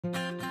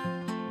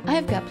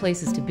I've got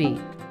places to be: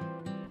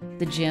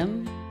 the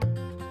gym,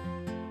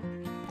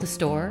 the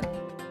store,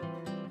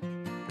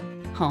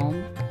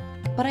 home,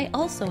 but I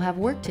also have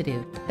work to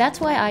do.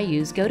 That's why I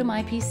use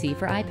GoToMyPC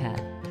for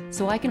iPad,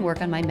 so I can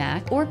work on my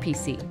Mac or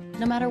PC,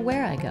 no matter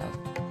where I go.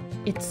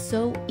 It's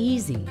so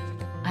easy.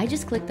 I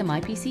just click the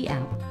MyPC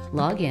app,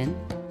 log in,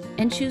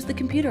 and choose the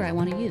computer I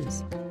want to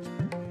use.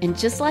 And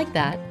just like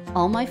that,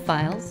 all my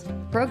files,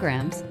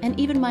 programs, and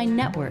even my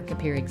network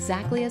appear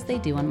exactly as they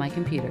do on my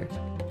computer,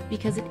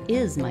 because it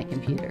is my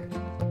computer.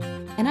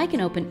 And I can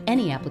open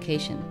any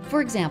application. For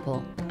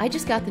example, I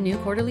just got the new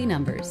quarterly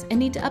numbers and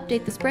need to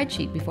update the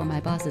spreadsheet before my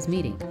boss's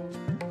meeting.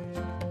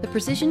 The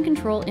Precision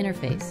Control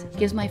interface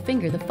gives my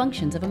finger the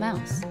functions of a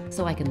mouse,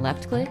 so I can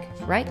left-click,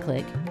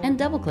 right-click, and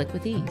double-click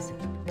with ease.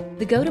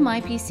 The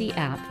GoToMyPC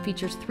app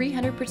features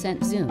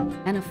 300%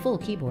 zoom and a full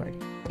keyboard,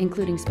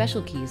 including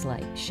special keys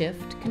like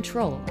Shift,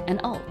 Control, and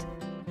Alt,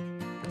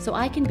 so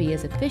I can be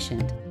as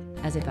efficient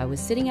as if I was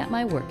sitting at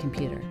my work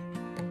computer.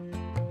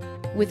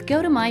 With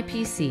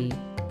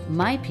GoToMyPC,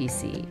 my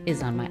PC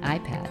is on my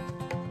iPad.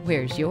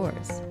 Where's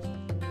yours?